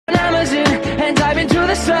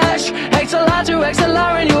the search. XLR to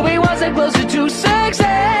XLR and you'll be one step closer to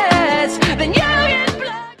success. Then you in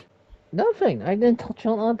black. Nothing. I didn't touch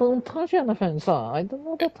on. I don't touch anything, sir. I don't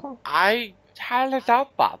know the time. I had it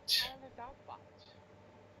out, but.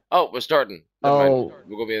 Oh, we're starting. Never mind.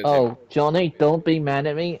 We're gonna be in the Oh, Johnny, don't be mad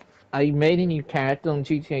at me. I made a new character on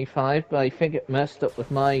GTA 5, but I think it messed up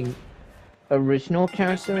with my original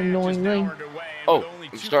character annoyingly. Oh,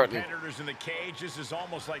 I'm starting.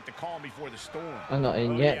 I'm not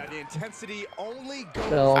in yet.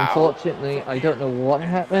 So unfortunately, I don't know what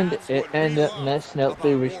happened. It ended up messing up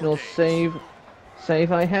the original save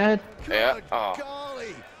I had. Yeah. Oh.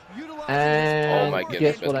 And Oh my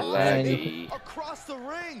goodness, guess what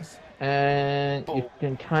and you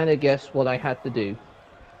can kind of guess what I had to do.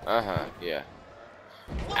 Yeah.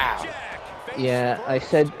 Ow. Yeah, I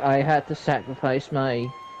said I had to sacrifice my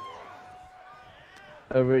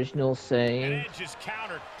original save.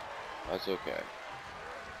 That's okay.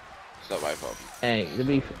 It's not my problem. Hey, to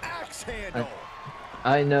be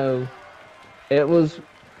I know. It was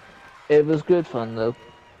good fun though.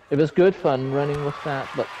 It was good fun running with that,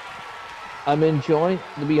 but I'm enjoying,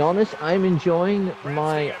 to be honest, I'm enjoying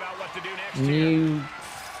my new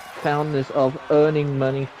foundness of earning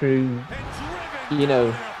money through, you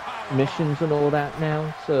know, missions and all that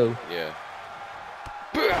now, so. Yeah.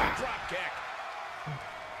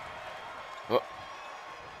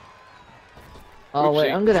 Oh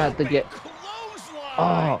wait, I'm gonna have to get.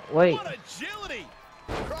 Oh wait.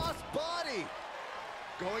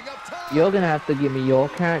 You're gonna have to give me your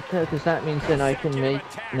character, because that means then I can make.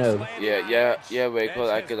 No. Yeah. Wait,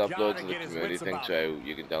 well, I could upload to the community thing, so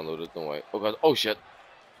you can download it. Don't worry. Oh god. Oh shit.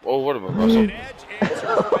 Oh, what about Russell?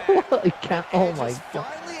 Oh my god.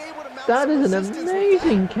 That is an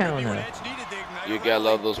amazing counter. You get a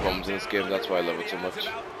lot of those moments in this game. That's why I love it so much.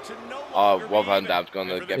 One Van Dam's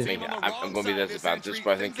gonna get me. I'm gonna be disadvantaged,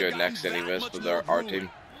 but I think you're next anyways for our team.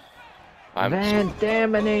 Van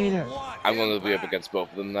Daminator. I'm gonna be up against both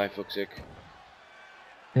of them now, fuck's sake.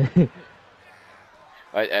 Right,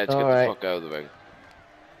 Edge, get the fuck out of the ring.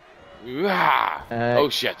 Oh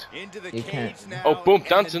shit. You can't. Oh, boom,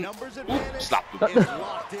 dancing. Ooh, slap him.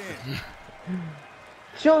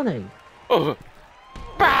 Johnny. Oh.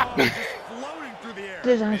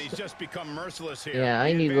 Yeah,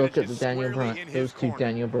 I need to look at the Daniel Bryan. Those two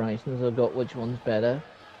Daniel Brysons. I've got which one's better.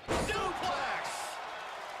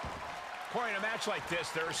 Like this,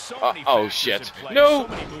 there are so many oh shit! No,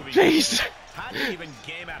 please. How do you even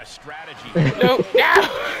game out a strategy? No, no.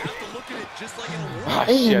 Oh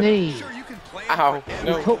shit! Ow!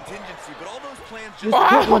 No. Just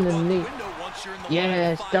put one in the knee.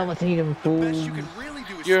 Yes, dominating him, fool.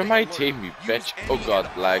 You're my team, you bitch. Oh god,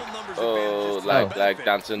 lag. Oh, lag,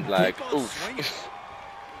 dancing, lag. Oof.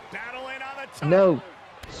 No.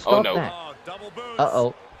 Stop no. that.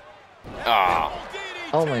 Uh-oh. Ah.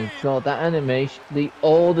 Oh my god, that animation, the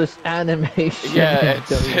oldest animation. Yeah,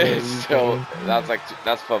 it's so,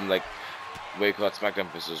 that's from like, what you call it,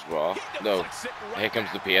 SmackDown vs. Raw. No, Here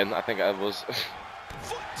Comes the Pain, I think it was. To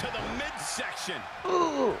the midsection.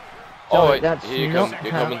 Ooh. Oh Sorry, wait, that's here you not come,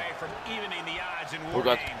 you're coming. Oh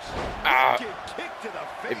god.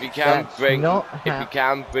 If you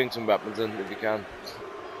can bring some weapons in, if you can.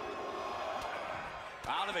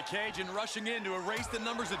 Out of the cage and rushing in to erase the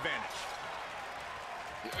numbers advantage.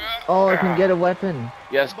 Oh, I can get a weapon.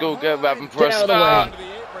 Yes, go get a weapon first.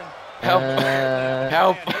 Help!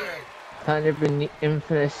 Help! Kind of an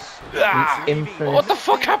infamous. What the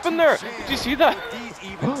fuck happened there? Did you see that?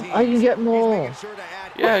 I can get more.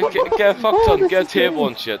 Yeah, get fucked on, get a table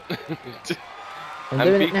and shit. I'm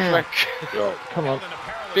doing it now. Quick. Come on.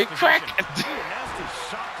 Be quick!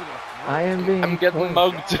 I am being. I'm getting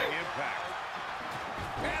mugged.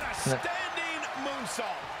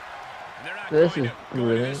 This is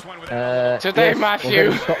brilliant. Today,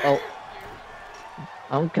 Matthew.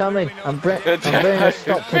 I'm coming. I'm bringing a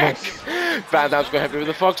stop to this. Van Dam's gonna hit me with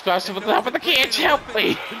the Fox Blaster with the top of the cage. Help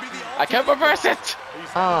me! I can't reverse it.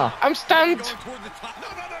 Ah. I'm stunned.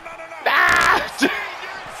 Ah!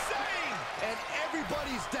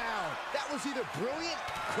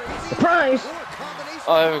 Surprise!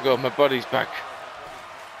 Oh, there we go. My buddy's back.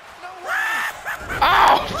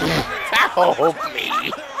 Ow! Ow!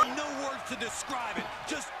 Me!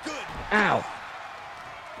 Ow!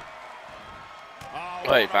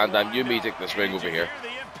 Hey, Van Dam, you and me take this ring over here.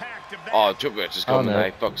 Oh, Triple H is coming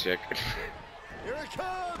tonight. Fuck's sake.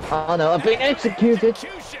 Oh no, I've been executed.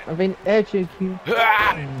 I've been executed.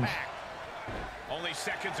 Only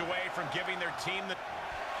seconds away from giving their team the.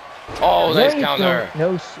 Oh, nice counter.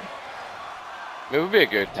 No. It would be a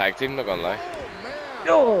good tag team, not gonna lie.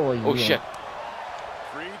 Oh, yeah. Oh shit.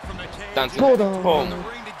 Dancing. Hold on. Boom.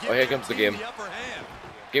 Oh, here comes the game.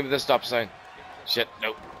 Give me the stop sign. Shit,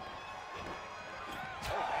 no.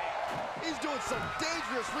 He's doing some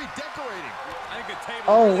dangerous redecorating.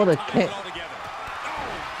 Oh, what a kick.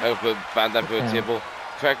 I put Van Damme to a table.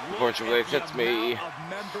 Crack unfortunately hits me.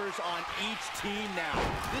 Members on each team now.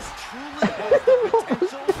 This truly has the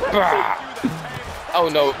potential. Oh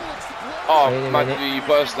no. Oh man, you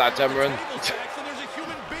put a sledgehammer in.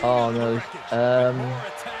 Oh no.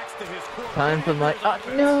 Time for my. Oh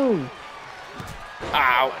no!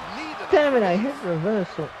 Ow. Damn it! I hit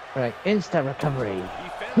reversal. Right, instant recovery.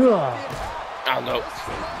 Oh no.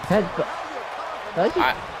 Headbutt.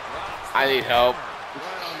 I need help.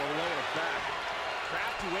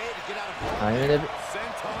 I'm in a.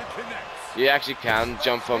 You actually can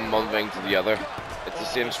jump from one wing to the other. It's the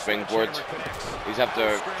same springboard. You just have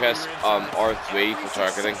to press R3 for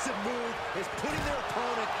targeting.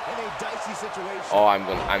 Oh, I'm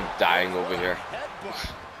dying over here.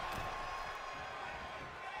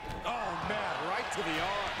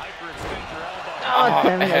 Oh,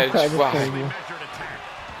 damn it! I tried to wow. kill you.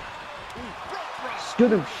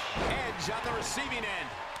 Scooter.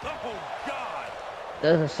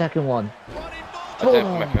 There's a second one. I'll take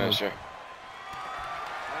my finisher.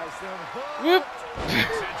 Whoop!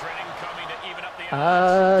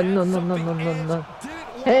 No.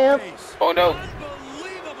 Help! Oh no!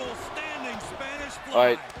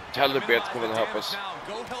 Alright, tell the Bears to come and help us.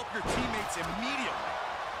 Go help your teammates immediately.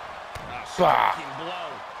 Bah.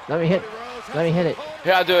 Let me hit it.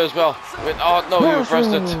 Yeah, I do as well. Wait, oh no, you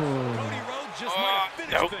reversed it.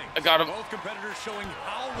 No, I got him. Both competitors showing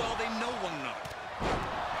how well they know one another.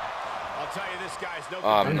 I'll tell you, this guy's no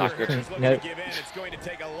I'm not good. No. It's going to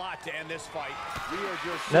take a lot to end this fight. We are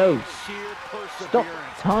just No. sheer Stop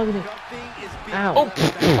perseverance. targeting. Ow.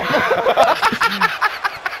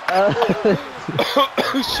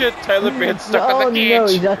 Oh shit, Tyler Bates stuck on the cage. No,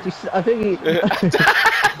 he's actually. I think he.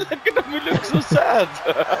 Look at him, he looks so sad.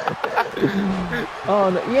 Oh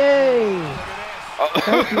no! Yay!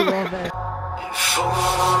 Thank you, Robert.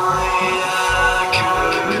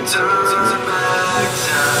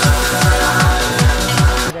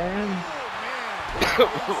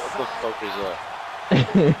 What the fuck is that?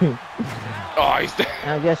 Oh, he's dead.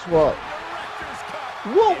 Now guess what?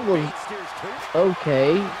 What was?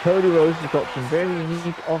 Okay, Cody Rhodes has got some very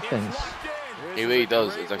unique offense. He really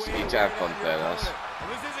does. It's actually each half fun playing us.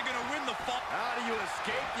 This isn't going to win the fight. How do you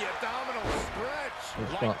escape the abdominal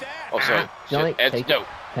stretch? Like that? Oh, sorry. Johnny, Shit, take no.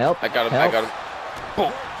 Help! I got him. Help. I got him. Boom.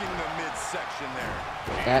 Working the midsection there.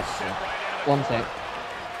 That's it. 1 sec.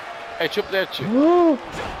 Hey, Triple H. Woo!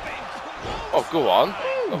 Oh, go on.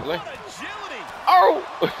 Lovely. Oh!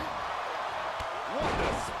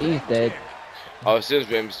 He's dead. Oh, as soon as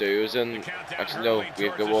Rey Mysterio's in, actually no,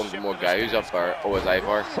 we've got one more guy who's up our OSI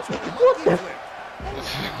bar. What the?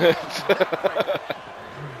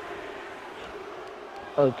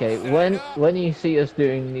 Okay, when you see us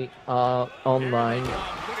doing the online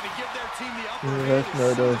reverse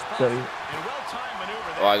mode or so,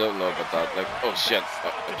 Oh, I don't know about that. Like, oh shit,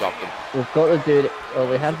 I dropped him. we've got to do it. Or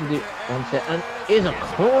we have to do one set, and is a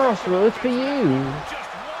crossroads for you.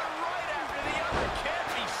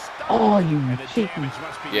 Oh, you cheeky!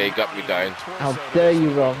 Yeah, he got me down. How dare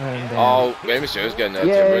you rock him down? Oh, Rey Mysterio's getting that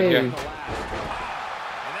timber in here.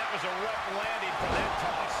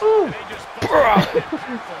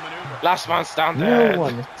 Last man standing. No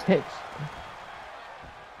one hits.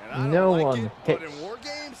 No one hits.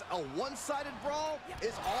 Oh,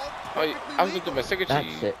 I was looking at my signature.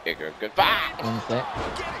 That's it. Goodbye. 1 sec.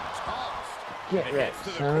 Get wrecked,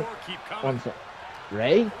 son. 1 sec.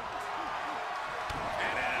 Ray?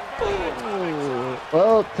 Oh,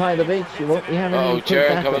 well, Tyler Bates, you won't be having any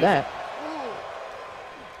kids after coming. that.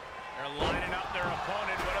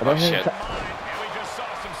 Oh shit.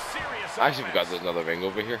 I actually forgot there's another ring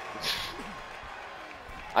over here.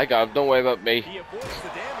 I got him, don't worry about me.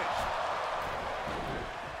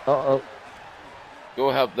 Uh-oh. Go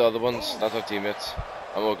help the other ones, that's our teammates.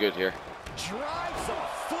 I'm all good here.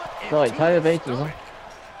 Sorry, Tyler Bates is on.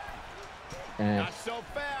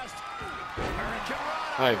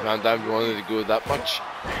 Hi, Van Damme, you wanted to go that much?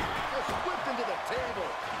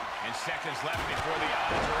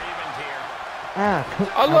 Ah,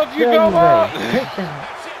 I love you, Goma!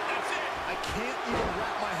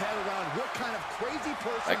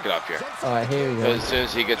 I get up here. Alright, here we go. As soon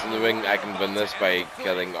as he gets in the ring, I can win this by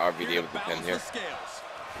killing RVD with the pin here.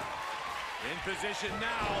 In position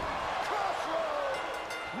now.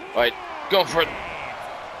 Right, go for it.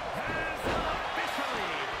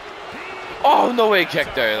 Oh, no way he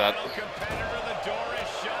kicked out of that.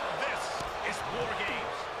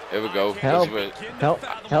 Here we go. Help!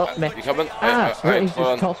 Help me! You coming? Ah! Alright, He's hold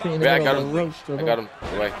just on. tossed me in the Yeah, I middle got of the roast. him. I got him.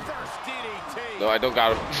 Away. No, I don't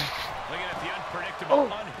got him.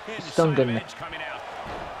 Oh! Stun gun me.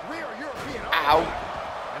 Ow!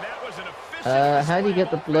 How do you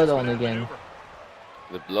get the blood on again?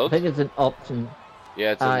 The I blood? think it's an option.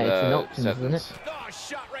 Yeah, it's in It's an the option, isn't it?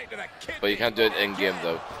 settings. But you can't do it in game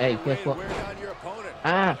though. Hey, guess what?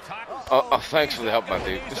 Ah! Oh, thanks for the help, man,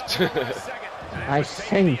 dude. I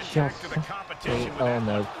say just. Oh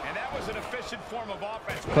no.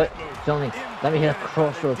 Quick, Johnny, let me hit a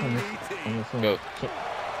crossroads on this one. Go. Shit.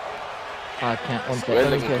 I can't. One We're second.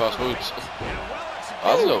 looking crossroads. Oh,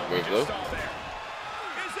 that's a little move though.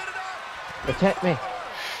 Protect me.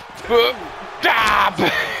 Dab!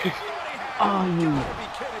 Oh, you.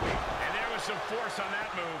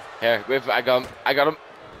 Here, wait, I got him. I got him.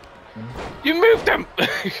 You moved him!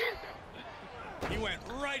 He went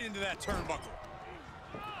right into that turnbuckle.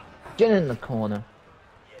 Get in the corner.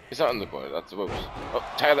 He's not in the corner, that's the ropes. Oh,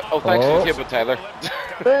 Tyler. Oh, thanks for the tip, Tyler.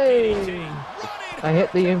 Hey! I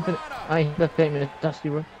hit the infinite. I hit the famous Dusty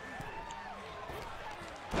Run.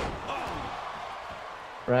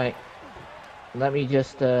 Right. Let me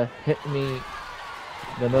just hit me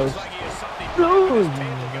the most. No!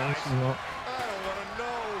 That's not.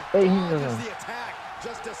 Hey,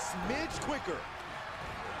 Just a smidge quicker.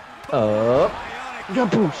 Up. The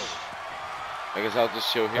push. I guess I'll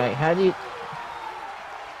just show him. Right, how do you...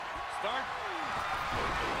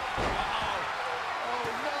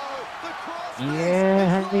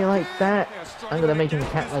 Yeah, how do you like that? I'm gonna make him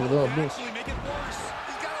cat like a little bitch.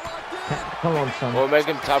 Come on, son. We'll make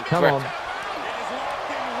him top Come quick. on.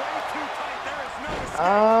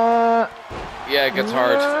 Yeah, it gets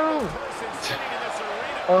hard. No.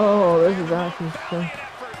 Oh, this is actually fun.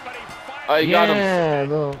 Oh, you got him. Yeah,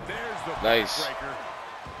 look. Nice.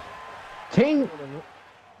 Ting!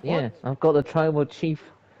 Yeah, I've got the tribal chief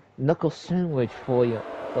knuckle sandwich for you.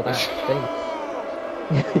 For that thing.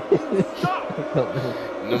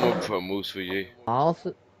 No more promos for you.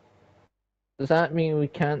 Also, does that mean we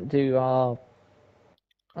can't do our...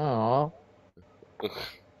 Oh.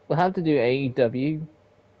 We'll have to do AEW.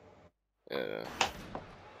 Yeah.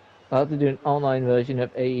 I'll have to do an online version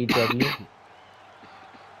of AEW.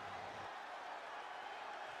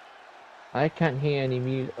 I can't hear any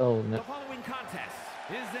music. Oh no. The following contest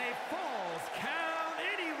is a Falls Count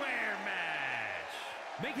Anywhere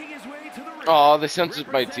match. Making his way to the ring. Oh, they censored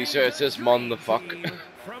my t-shirt. It says "Mon the fuck."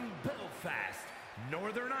 From Belfast,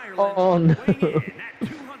 Northern Ireland. Oh no. Weighing in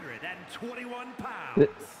at 221 pounds.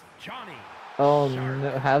 Johnny. Oh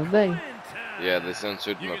no, have they? Yeah, they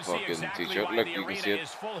censored my fucking t-shirt. Look, you can see it.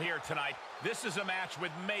 Is full here tonight. This is a match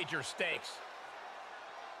with major stakes.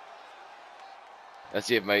 Let's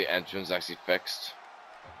see if my entrance actually fixed.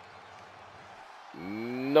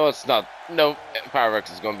 No, it's not. No,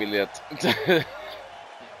 Pyrex is gonna be late. I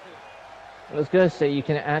was gonna say you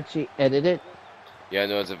can actually edit it. Yeah,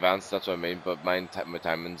 no, it's advanced. That's what I mean. But my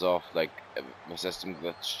timing's off. Like my system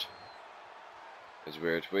glitched. It's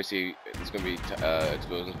weird. We see it's gonna be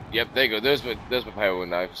explosion. Yep, there you go. There's my pyro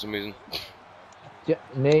now for some reason. Yeah,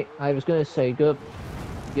 mate, I was gonna say good.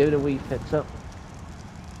 Give it a wee fix up.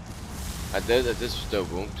 I did. This still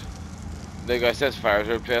won't. There you go. It says fire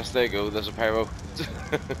replaced. There you go. There's a pyro.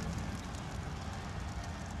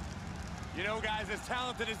 You know, guys, as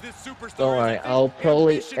talented as this superstar Don't worry, is, I'll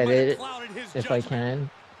probably ambition might edit have it clouded his if I judgment.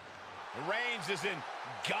 can. Reigns is in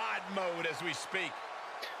God mode as we speak.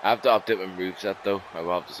 I have to update my moveset though. I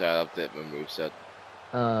will have to say I'll update my moveset.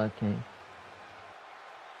 Okay.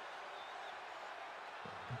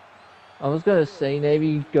 I was gonna say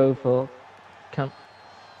maybe go for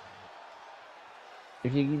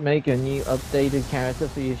if you make a new updated character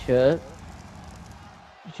for your shirt,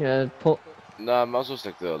 you should put Nah, I might as well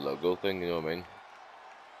stick to the logo thing, you know what I mean?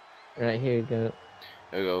 right here you go.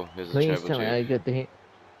 There you go, here's the Please tribal tell me I chief. get the hit.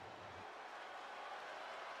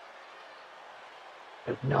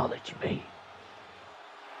 Acknowledge me.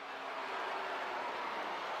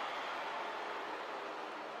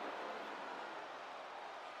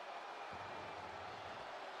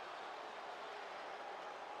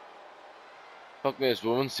 Fuck me, this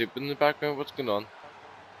woman soup in the background, what's going on?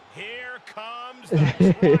 Here comes the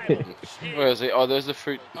tribal chief. Where is he? Oh, there's the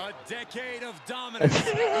fruit. A decade of dominance,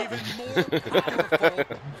 even more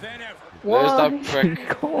powerful than ever. There's that prick.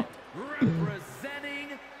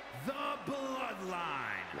 Representing the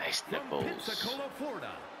Bloodline. Nice From nipples. Pensacola,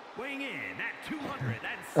 Florida, weighing in at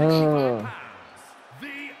 265 Oh. pounds,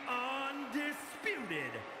 the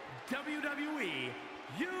undisputed WWE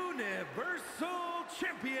Universal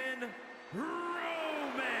Champion,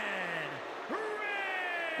 Roman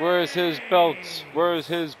Reigns. Where Where's his belts? Where's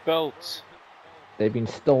his belts? They've been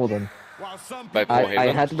stolen. By Paul I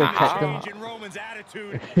Heyman? had to protect them.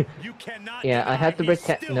 Yeah, I had to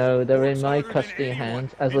protect. No, they're in my custody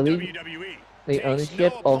hands as a legal. The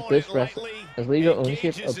ownership of this wrestler, as legal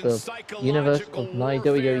ownership of the universe of my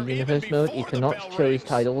WWE Universe mode, you cannot show his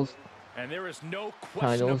titles. And there is no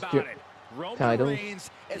question about it. Roman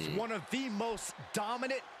Reigns is one of the most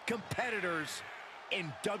dominant competitors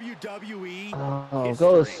in WWE. Oh, I've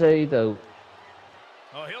got to say though,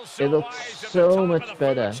 it looks so much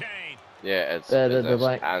better. Yeah, it's better. better.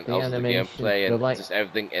 The And also the animation, gameplay and the just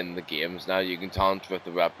everything in the games now. You can taunt with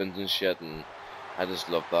the weapons and shit, and I just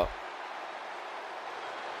love that.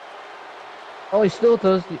 Oh, he still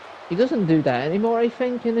does. He doesn't do that anymore, I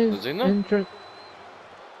think, in his Does he not? entrance.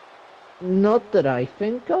 Not that I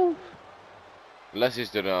think of. Unless he's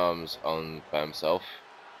doing arms on by himself.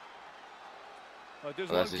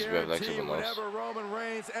 Unless he's with like someone else. Whenever Roman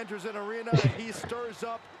Reigns enters an arena, he stirs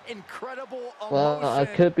up incredible emotion. Well, I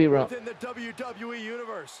could be wrong. Within the WWE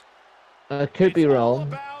universe. I could be It's all wrong.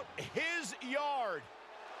 about his yard.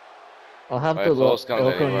 I'll have Alright, to look Falls Count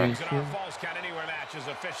on Anywhere. YouTube. Falls Count Anywhere match is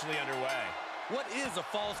officially underway. What is a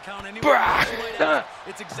Falls Count Anywhere match, you might ask?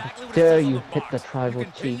 It's exactly what it Dare says on you the hit box. the tribal You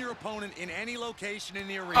can pin chief. your opponent in any location in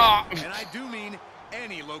the arena, and I do mean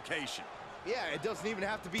any location. Yeah, it doesn't even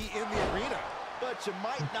have to be in the arena. But you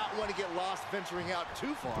might not want to get lost venturing out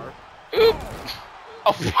too far.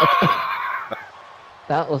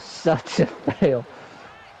 That was such a fail.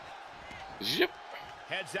 Zip.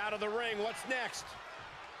 Heads out of the ring. What's next?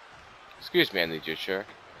 Excuse me, I need your shirt.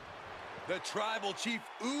 The tribal chief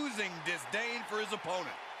oozing disdain for his opponent.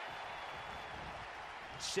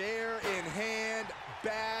 Chair in hand,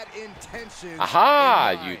 bad intentions.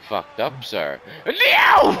 Aha! in mind. You fucked up, sir.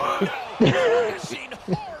 No! Machine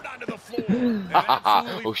hard onto the floor. An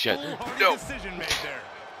absolutely Oh shit! foolhardy No! decision made there.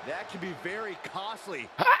 That can be very costly.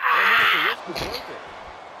 And yet the risk was worth it.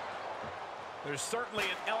 There's certainly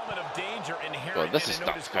an element of danger inherent Well, this in is a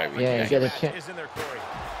not no Kyrie. disqualification Yeah, get a match, check. isn't there, Corey?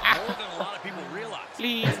 More than a lot of people realize.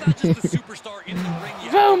 Please. It's not just the superstar in the ring you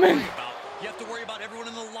have to Roman. worry about. You have to worry about everyone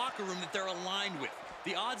in the locker room that they're aligned with.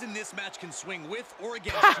 The odds in this match can swing with or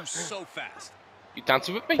against you so fast. You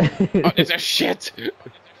dancing with me? Oh, it's a shit!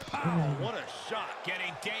 Wow, what a shot.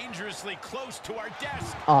 Getting dangerously close to our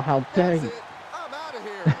desk. Oh, how dare That's you! it. I'm out of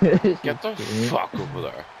here. Get the fuck over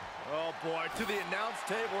there. Oh boy, to the announce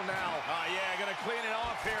table now. Yeah, gonna clean it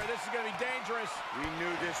off here. This is gonna be dangerous. We knew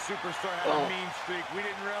this superstar had a mean streak. We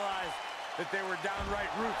didn't realize that they were downright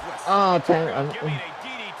ruthless. Oh, damn! Giving a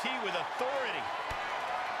DDT with authority.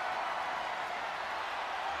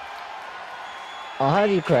 Oh, how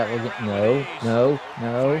do you crap with it? No, no,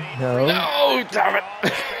 no, no. No, damn it!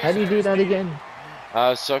 How do you do that again?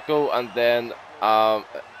 Circle and then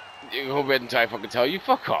you go ahead and try fucking tell you.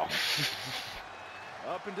 Fuck off.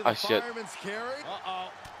 Up into Oh, the shit. fireman's carry.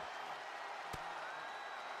 Uh-oh.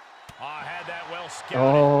 I had that well scouted.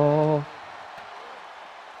 Oh,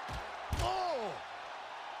 Oh!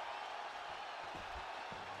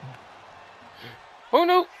 Oh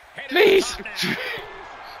no! Headed Please! to the top now.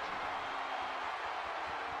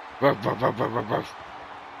 Ruff, ruff, ruff, ruff, ruff, ruff.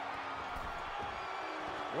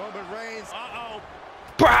 Roman Reigns. Uh-oh.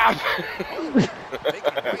 Bam! Making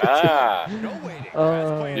great Ah. change. No waiting.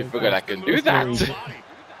 oh! You forgot I can do that.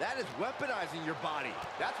 That is weaponizing your body.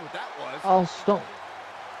 That's what that was. Oh, stop!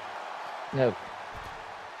 No.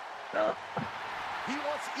 He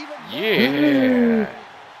wants even more. Yeah.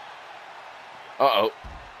 Uh-oh.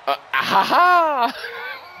 Ha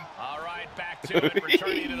All right, back to it.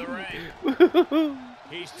 Returning to the ring.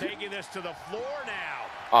 He's taking this to the floor now.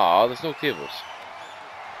 Aw, there's no tables.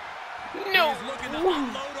 No! He's looking to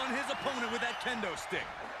unload on his opponent with that kendo stick.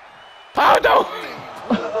 Oh no!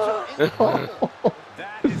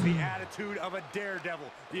 That is the attitude of a daredevil.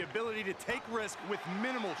 The ability to take risk with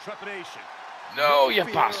minimal trepidation. No, you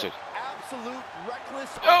Fear, bastard. Absolute reckless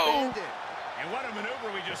No. abandon. And what a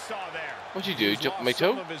maneuver we just saw there. What'd you do? He's Jump lost my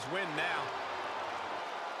toe? some of his win now.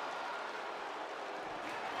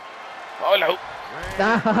 Oh no!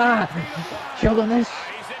 Ah, choke on this.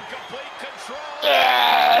 He's in complete control.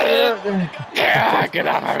 Yeah, get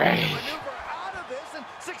out of me! Maneuver out of this and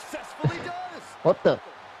successfully does. What the?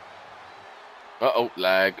 Uh-oh,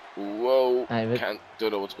 lag. Whoa. I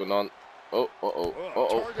Don't know what's going on. Oh, uh-oh.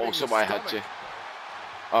 Uh-oh. Oh, somebody had you.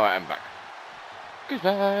 Alright, I'm back.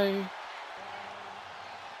 Goodbye.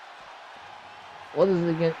 What is it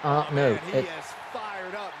again? Oh, no. Man, he It, is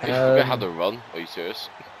fired up. I man. forgot how to run. Are you serious?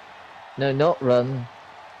 no, not run.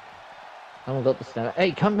 I haven't got the stamina.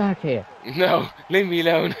 Hey, come back here. No, leave me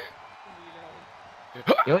alone.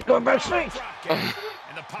 You ain't going back straight. Drop kick.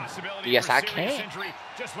 And the possibility Yes, for I serious can. injury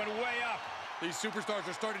just went way up. These superstars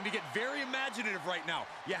are starting to get very imaginative right now.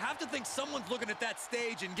 You have to think someone's looking at that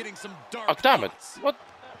stage and getting some dark Oh, damn it. thoughts. What?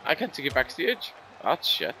 I can't take it backstage. That's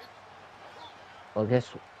shit. Well, guess.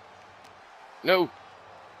 No.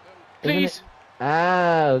 Please.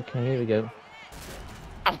 Ah, okay, here we go.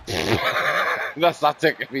 That's not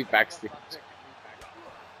taking me backstage.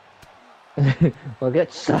 Well,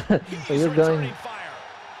 get shot. Well, you're going. Returning fire.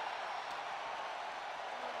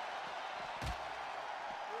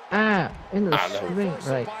 Ah, in the Ah, no. ring,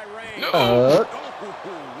 right. By Reigns. No.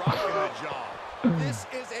 Rocking the jaw. This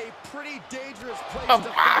is a pretty dangerous place Oh,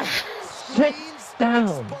 to ah. Sit Screens, down.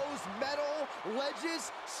 exposed metal,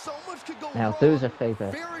 ledges, so much could go Now, wrong. do us a favor.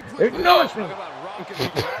 Very quickly. No. Talk about rocking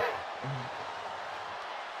the jaw.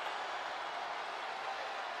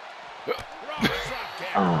 Rock drop kick.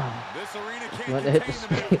 Ah, This arena you can't want to hit the contain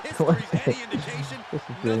them. screen? If Come on. history's any indication, This is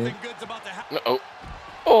nothing brilliant. good's about to happen. No.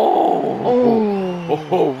 Oh. Oh,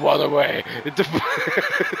 Oh, run away.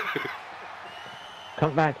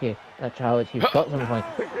 come back here. That's how it's. You've got some point.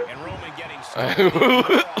 And Roman getting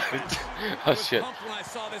Oh, I was shit. pumped when I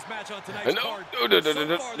saw this match on tonight's No, card. no, no, So no,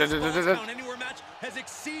 no, far, no, this no, no, Falls no. Count Anywhere match has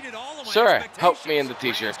exceeded all of my Sir, expectations. help me in the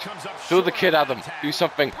t-shirt. comes up Throw the short kid on at him. that tag. Do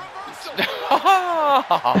something.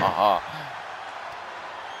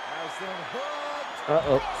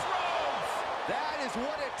 Uh-oh. That is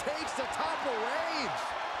what it takes to topple Reigns.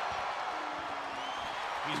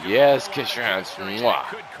 He's doing Yes, a whole kiss lot your of hands. gesturing Mwah. that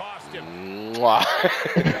could cost him.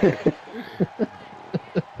 Mwah.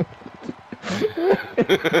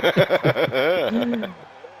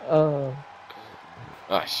 Oh,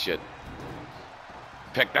 Oh shit.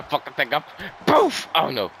 Pick that fucking thing up. Poof! Oh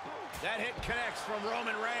no. That hit connects from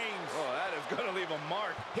Roman Reigns. Oh, that is going to leave a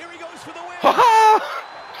mark. Here he goes for the win. oh,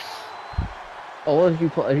 what have you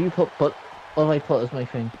put? Have you put? What have I put as my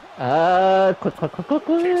thing? Quick.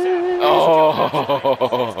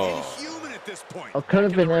 Oh. Inhuman at this point. I could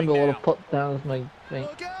have been there, but what I put down as my thing.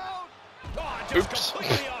 Look out. Oh, just Oops.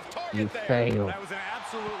 completely off target You there. failed. That was an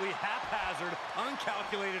absolutely haphazard,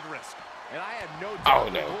 uncalculated risk. And I had no Oh, doubt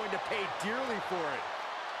no. they're going to pay dearly for it.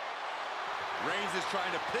 Reigns is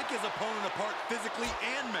trying to pick his opponent apart physically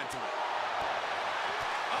and mentally.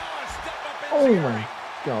 Oh, a step up Oh into the my ring.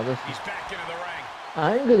 god, this He's is. back into the ring.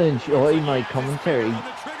 I'm gonna enjoy my commentary On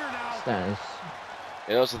the trigger now. status.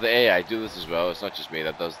 And also the AI do this as well. It's not just me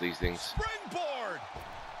that does these things. Springboard.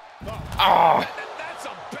 Ah. That's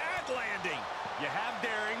a bad landing. You have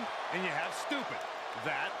daring and you have stupid.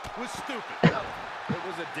 That was stupid. It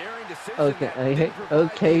was a daring decision. Okay, that I didn't hate. provide the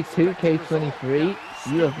Okay, expected result. 2K23,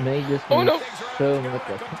 you have made this Oh, move no. so much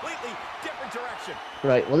A better. completely different direction.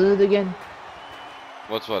 Right, what is it again?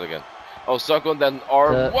 What's what again? Oh, circle and then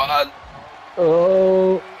R1.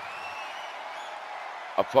 Oh,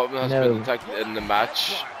 A problem has No. been detected in the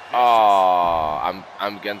match. Oh,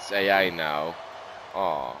 I'm against AI now.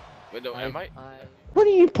 Oh, wait, no, am I? what are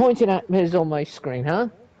you pointing at, Miz, on my screen, huh?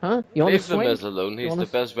 Huh? You want to Leave the swing? Miz alone. You He's wanna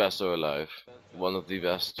the best wrestler alive. One of the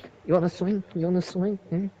best. You want to swing? You want to swing?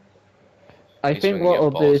 Hmm? I He's think swinging what at I'll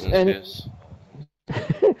do balls is, in his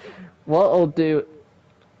face. what I'll do.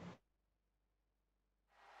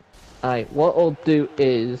 What I'll do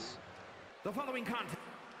is. The following contest.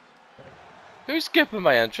 Who's skipping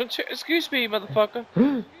my entrance? Excuse me, motherfucker.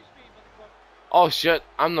 Oh shit,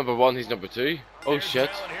 I'm number 1, he's number 2. Oh shit.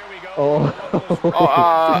 Well, and here we go. Oh.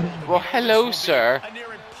 Oh, well, hello, sir. A near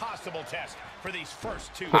impossible test for these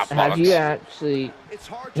first two. Ah, Have you bollocks. actually? It's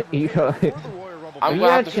hard to You prepare got- for the Royal Rumble. I'm You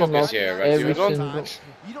gonna have to actually focus lost here, right? every You're going single-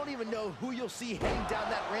 You don't even know who you'll see heading down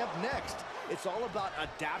that ramp next. It's all about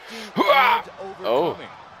adapting Hoo-ah! and Oh. overcoming.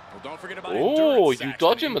 Well, don't forget about Oh, endurance, you Saxton.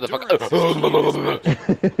 dodge him, Endurance motherfucker. is key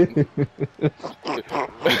in this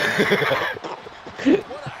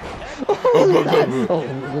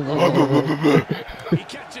He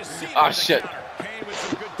catches Cena Ah, with the shit. counter. Kane with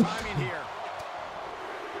some good timing here.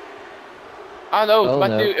 I know, Oh,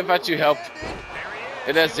 Matthew, no. if Matthew help.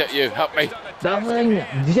 It is you, help me. Darling,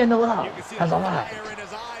 General You can see has the arrived. fire in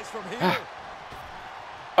his eyes from here.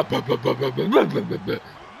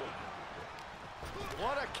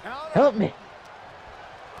 What a counter. Help me.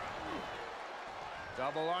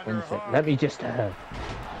 Double One under sec. hook. Let me just. Driven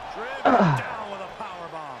down with a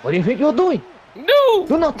powerbomb. What do you think you're doing? No!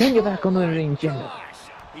 Do not turn your back on the ring, General.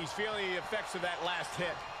 He's feeling the effects of that last hit.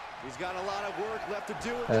 He's got a lot of work left to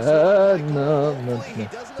do with this.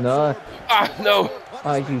 No. Ah, no!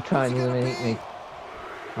 Why are you trying to eliminate me?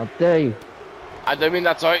 How dare you? I don't mean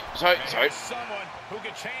that, sorry. There's someone who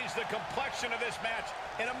could change the complexion of this match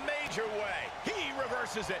in a major way. He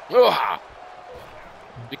reverses it. Ah.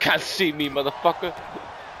 You can't see me, motherfucker.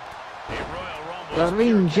 A Royal Rumble The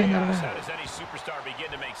ring general. How does any superstar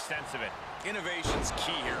begin to make sense of it? Innovation's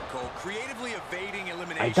key here, Cole. Creatively evading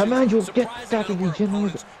elimination. I demand you get that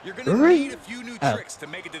region. You're going to need a few new tricks to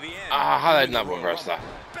make it to the end. Ah, how did I not reverse that?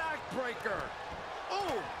 Backbreaker.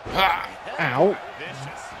 Oh. Ah. Ow.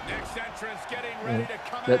 Vicious. Next entrance getting ready to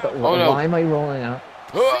come Oh, no. Why am I rolling out?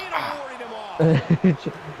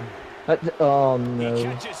 Oh no. He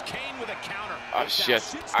catches Kane with a counter. Oh shit,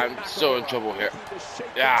 I'm so in trouble here.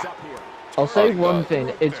 Yeah. I'll say Oh, one God.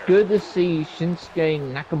 thing. It's good to see Shinsuke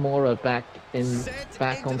Nakamura back on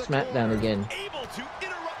SmackDown again.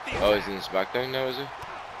 Oh, he's in SmackDown now, is he?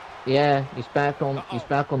 Yeah, he's back on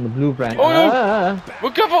the blue brand. Oh no! Ah!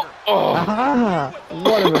 We're careful! Oh, Aha!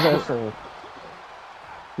 What a reversal!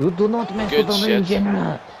 You do not mess Good with the ring shit.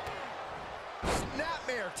 general.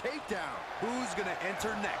 Snapmare takedown. Who's going to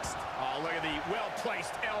enter next? Oh, look at the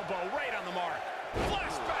well-placed elbow right on the mark.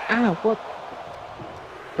 Flashback. Ah, what?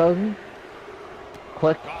 Bowden?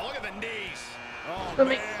 Quick. Oh, look at the knees. Let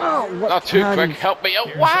me. Oh, what? not too hand? quick. Help me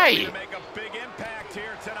out. Why? To make a big impact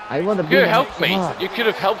here tonight. I want to be. You helped me. Ow. You could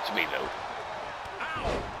have helped me though.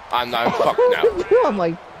 I'm now fucked now. I'm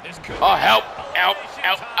like, Oh, help! Help!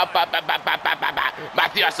 Help!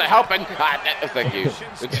 Matthew, I say helping. Thank you.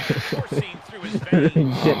 Coursing through his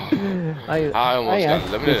veins. shit. I almost got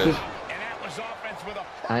eliminated. And that was offense with a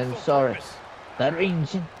I'm sorry. The ring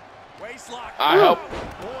general. Waistlock. I help.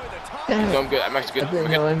 Boy, the top. Damn No, it. I'm good. I'm actually I good. didn't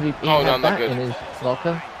I'm know good. MVP Oh, had no, I'm not that good. in his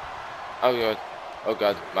locker. Oh god. Oh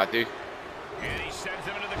god, Matthew. And he sends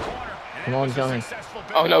him into the corner. And Come that on, was a Johnny. successful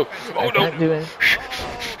Oh no. offensive Oh I no. can't do it.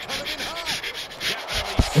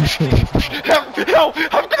 Help! Help!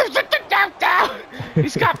 I'm gonna sit down!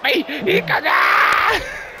 He's got me! He got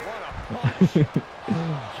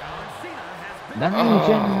The ring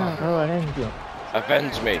general. Oh, thank you.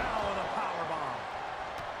 Avenge me.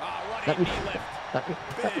 Let me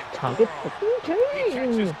target the He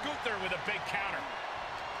catches king. Gunther with a big counter.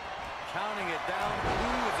 Counting it down.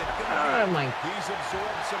 Who is it going to Oh my. He's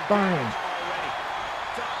absorbed some Fine. damage already.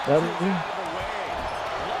 The ring- Out of the way.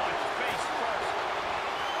 Launch face first.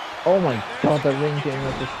 Oh my god, the ring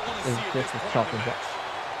general is just a chopping block.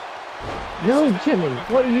 No, Jimmy,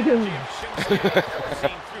 what are you doing?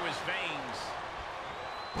 Coursing through his veins.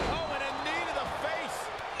 Oh, and a knee to the face.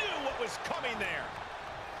 Knew what was coming there.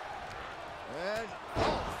 And,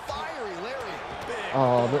 fiery lariat. Big.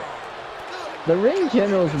 Oh, the ring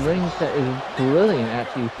general's ring set is brilliant,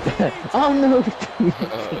 actually. Oh no!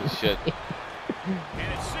 Oh shit. And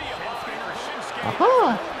it's see ya for Shinsuke.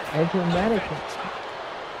 Aha! Automatic.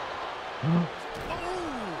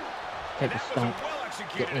 Take a stomp. Well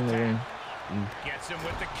Get executed in the ring. Gets him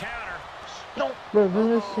with the counter. Stop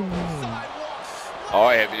reversing. Oh,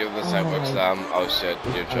 I hit you with the sidewalk slam. Oh shit,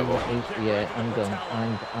 you're in trouble. Yeah, I'm done.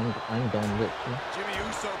 I'm done with you. Jimmy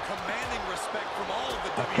Uso commanding respect from all of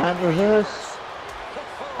the I can't reverse.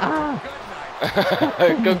 Ah!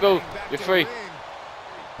 Go. You're free.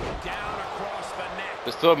 Down across the neck.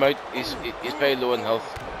 Just throw him out. He's very low in health.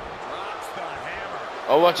 Drops the hammer.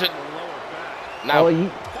 Oh, watch it. Oh, Now.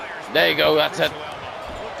 you. There you go. That's it.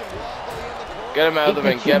 Get him out of the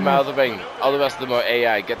ring. Get him out of the ring. All the rest of them are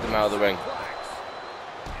AI. Get them out of the ring.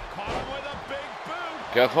 Caught him with a big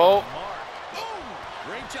boot. Careful.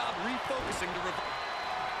 Great job refocusing to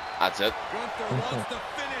That's it. Gunther wants to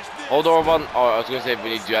finish this. Hold R1. Oh, I was gonna say if we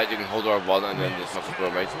need to do that, you can hold R1 and then just fucking throw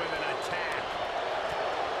him out. With an attack.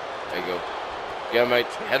 There you go. Get him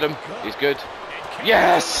out. Hit him. He's good.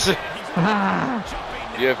 Yes! Ah!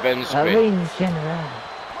 You avenged The me. ring general.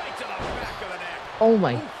 Right to the back of the neck. Oh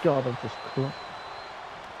my god, I'm just cool.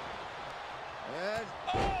 And,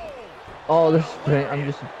 Oh, this is great. I'm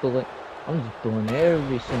just doing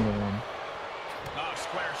every single one. Oh,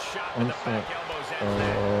 square shot One with the back sec. elbows ends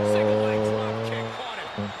there. Single leg drop kick caught him.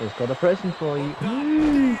 Gunther's got a present for you.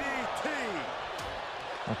 DDT.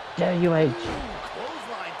 How dare you, Edge?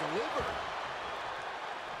 Clothesline delivered.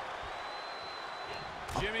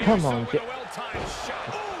 Jimmy Come Uso on, with a well-timed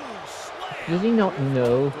shot. Ooh, slam. Does he not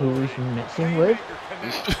know who he's messing with?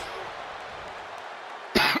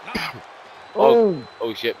 Oh!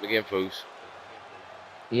 Oh shit, the game froze.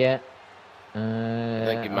 Yeah. I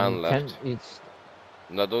think your man left. It's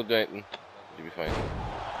No, don't do anything. You'll be fine.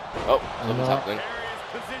 Oh, something's not. happening.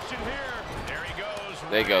 Position here. There he goes.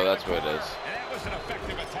 There you go, that's where it is. And that was an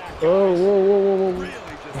effective attack. oh, whoa. Really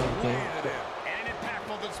just laying it in. And an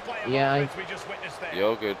impactful display of Yeah, offense we just witnessed there.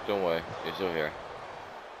 You're good, don't worry. You're still here.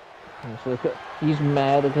 So he's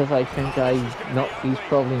mad because I think he's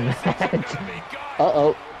probably mad.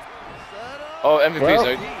 Uh-oh. Oh, MVP's Well.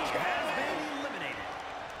 out.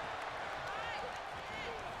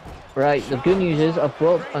 Right, the good news is I'm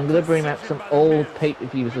gonna bring back some old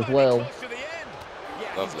pay-per-views as well. Close to the end.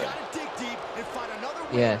 Lovely.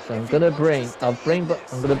 Yes, I'm gonna bring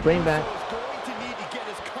back.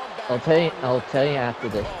 I'll tell you after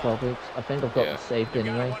this, probably. I think I've got them saved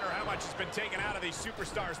anyway.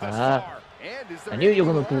 Ah, I knew you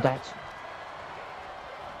were gonna do that.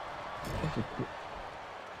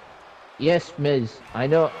 Yes, Miz. I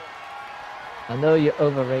know you're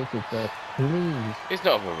overrated, but please. He's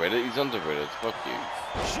not overrated. He's underrated. Fuck you.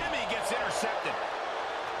 Jimmy gets intercepted.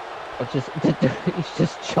 He's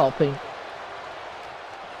just chopping.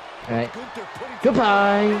 Right.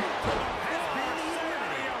 Goodbye.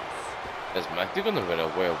 Is Matthew gonna win a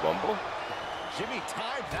Royal Rumble? Jimmy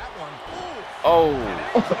timed that one. Oh.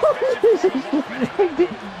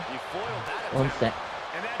 One sec.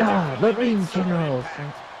 Ah, Marine Generals.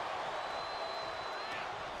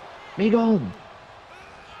 Me gone.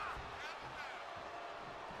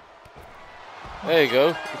 There you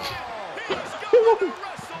go.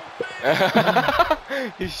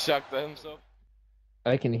 He's shocked at himself.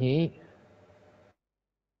 I can hear.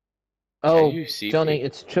 Oh, Johnny, me?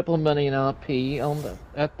 it's triple money in RP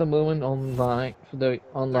at the moment online for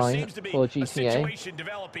GTA.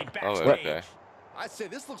 Oh, okay. I say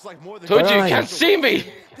this looks like more than. Told you can't see me.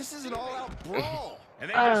 This is an all-out brawl. And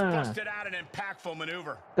they just busted out an impactful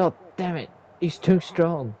maneuver. God damn it, he's too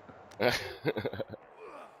strong. I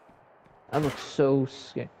look so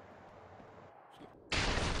scared.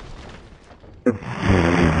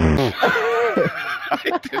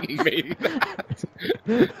 I didn't mean that.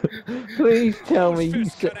 Please tell me you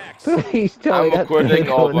said. Please tell me I'm that's recording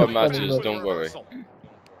all of our funny matches, look. don't worry.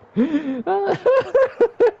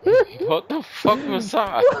 What the fuck was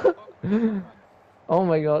that? Oh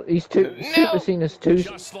my god, he's too. No. Super Cena's too.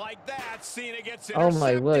 Just like that, Cena gets Oh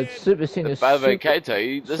my word, Super Cena's By the way, super. can I tell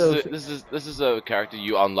you, this is a character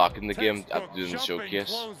you unlock in the game after doing the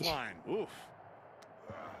showcase.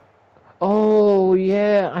 Oh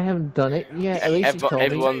yeah, I haven't done it yet. At least he told me.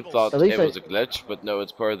 Everyone thought At least it was a glitch, but no,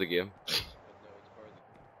 it's part of the game.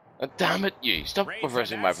 Damn it, you! Stop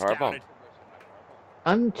reversing my powerbomb.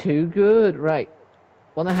 I'm too good, right?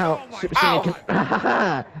 Wonder how Super Cena can.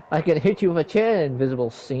 I can hit you with a chair,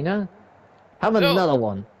 Invisible Cena. Have another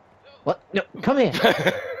one. What? No, come here.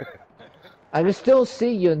 I can still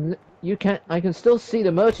see you. You can't. I can still see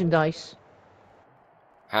the merchandise.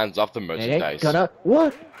 Hands off the merchandise.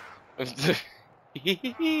 What?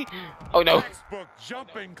 Oh no!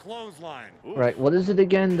 Jumping clothesline. Right, what is it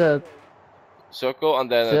again? The circle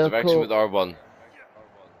and then a direction with R1.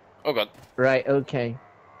 Oh god. Right, okay.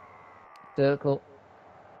 Circle.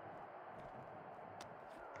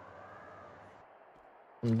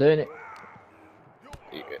 I'm doing it.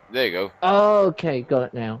 There you go. Okay, got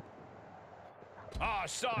it now.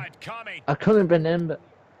 Saw it coming. I couldn't remember.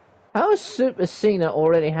 How is Super Cena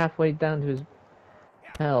already halfway down to his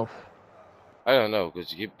health? I don't know,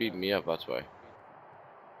 because you keep beating me up, that's why.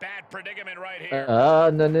 Bad predicament right here.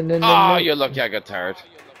 No. Oh, you're lucky I got tired.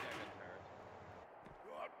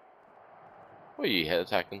 What are you head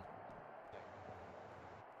attacking?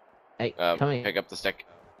 Hey, come here. Pick up the stick.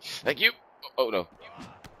 Thank you. Oh no.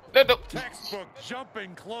 No. Textbook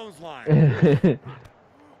jumping clothesline.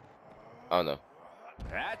 Oh no.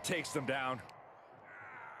 That takes them down.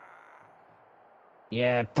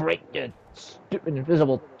 Yeah, break the stupid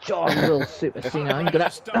invisible jaw, little Super Cena. I'm gonna.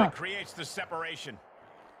 Stomach creates the separation.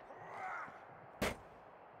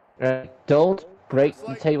 Don't break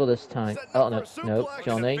the table this time. Oh no, no,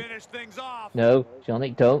 Johnny. No, Johnny,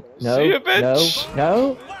 don't. No, see you, bitch.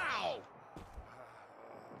 No.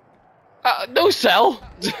 No cell.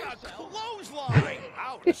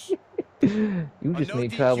 Ouch. You just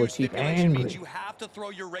made Tribal Chief angry. You have to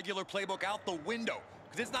throw your regular playbook out the window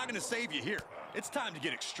because it's not going to save you here. It's time to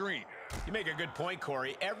get extreme. You make a good point,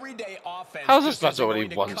 Corey. Everyday offense. How's this match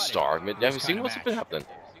already 1 star? I mean, have you seen what's been happening?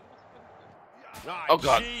 Oh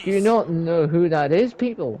god. Do you not know who that is,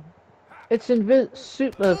 people? It's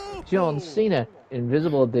Super John Cena,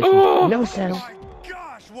 Invisible Edition. Oh. No cell. My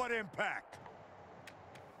gosh, what impact!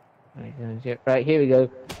 Right, here we go.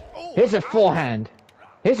 Here's a forehand.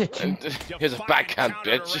 Here's a here's a backhand,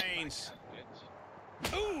 bitch.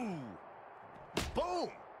 Ooh. Boom.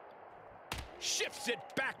 Shifts it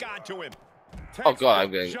back onto him. Oh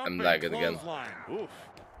god, I'm lagging again.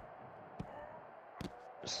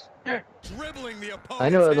 I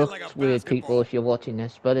know it looks weird, people, if you're watching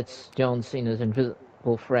this, but it's John Cena's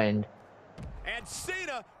invisible friend. And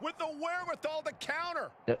Cena with the wherewithal to counter.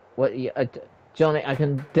 What? Johnny, I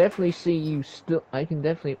can definitely see you still. I can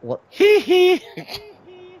definitely what? Hee hee.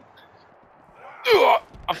 Oh,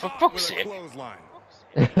 for fuck's sake!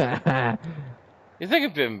 You think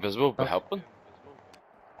I'd be invisible but helping?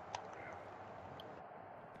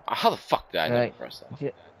 How the fuck did I never press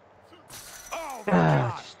that?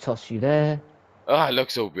 Just toss you there. Oh, I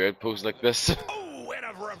look so weird posed like this. Oh, and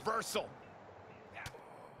a reversal.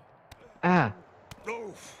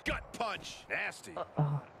 Oof, gut punch. Nasty.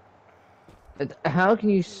 How can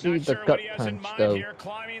you see the gut punch, though? Here,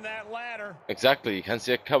 climbing that ladder. Exactly, you can't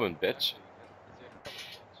see it coming, bitch.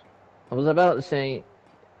 I was about to say,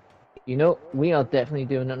 you know, we are definitely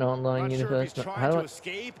doing an online universe.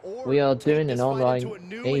 We are doing an online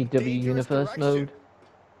AEW universe mode.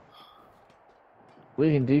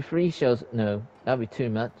 We can do 3 shows. No, that'd be too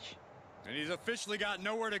much. And he's officially got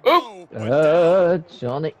nowhere to go.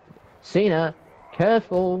 Johnny Cena,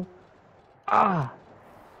 careful! Ah,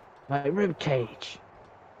 my rib cage.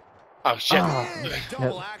 Oh shit!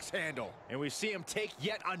 Double axe handle, and we see him take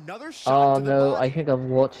yet another shot. Oh no! I think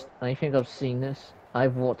I've seen this.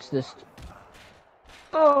 I've watched this.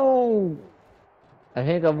 Oh! I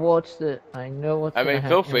think I've watched it. I know what's gonna happen.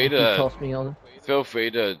 Feel free to toss me on. Feel free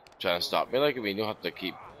to try and stop me. Like, I mean, you don't have to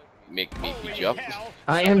keep make me beat you up.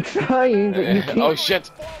 I am trying, but you keep. Oh shit!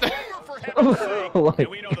 Oh my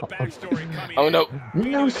God. Oh no!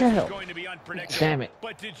 No cell. Damn it!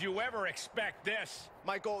 But did you ever expect this,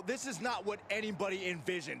 Michael? This is not what anybody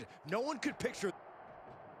envisioned. No one could picture.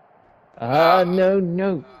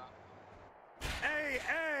 No.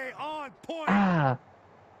 AA on point.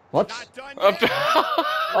 What? Not done yet.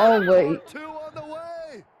 Oh wait. 2 on the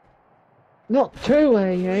way. Not 2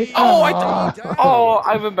 AA. Oh,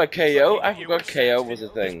 I remember KO. I forgot KO was a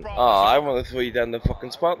thing. Oh, I want to throw you down the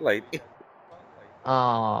fucking spotlight.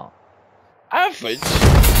 Average. I'm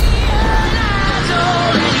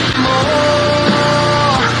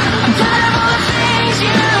tired of all the things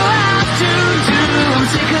you